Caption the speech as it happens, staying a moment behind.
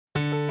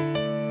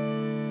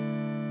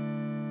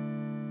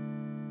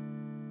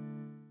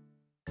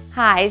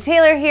Hi,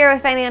 Taylor here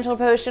with Financial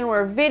Potion,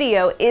 where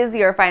video is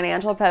your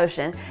financial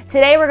potion.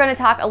 Today we're going to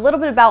talk a little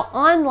bit about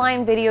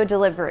online video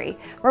delivery.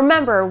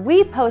 Remember,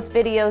 we post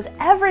videos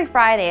every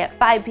Friday at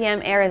 5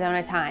 p.m.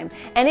 Arizona time,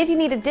 and if you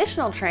need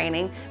additional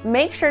training,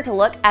 make sure to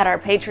look at our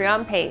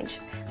Patreon page.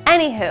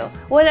 Anywho,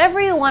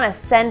 whenever you want to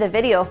send a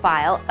video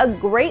file, a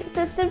great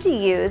system to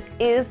use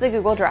is the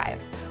Google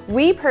Drive.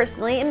 We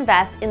personally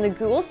invest in the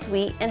Google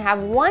Suite and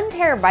have 1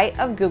 terabyte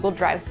of Google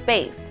Drive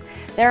space.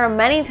 There are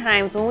many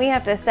times when we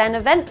have to send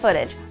event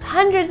footage,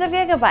 hundreds of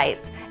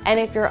gigabytes, and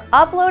if you're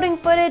uploading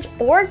footage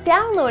or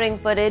downloading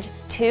footage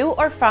to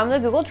or from the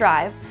Google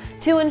Drive,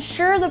 to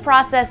ensure the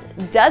process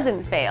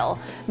doesn't fail,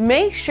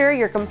 make sure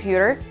your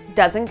computer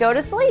doesn't go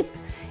to sleep.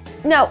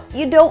 No,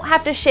 you don't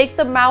have to shake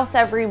the mouse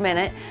every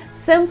minute.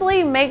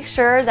 Simply make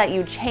sure that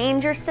you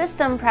change your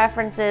system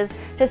preferences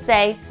to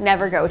say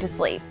never go to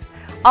sleep.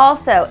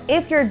 Also,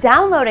 if you're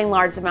downloading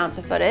large amounts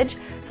of footage,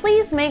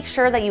 please make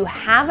sure that you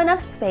have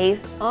enough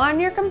space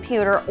on your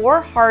computer or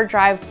hard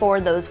drive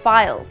for those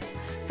files.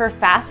 For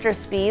faster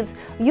speeds,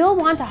 you'll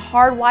want to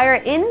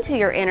hardwire into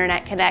your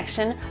internet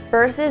connection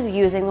versus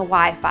using the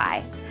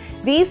Wi-Fi.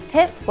 These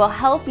tips will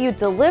help you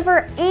deliver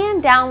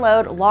and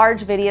download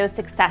large videos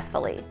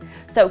successfully.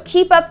 So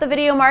keep up the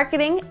video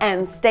marketing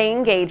and stay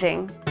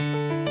engaging.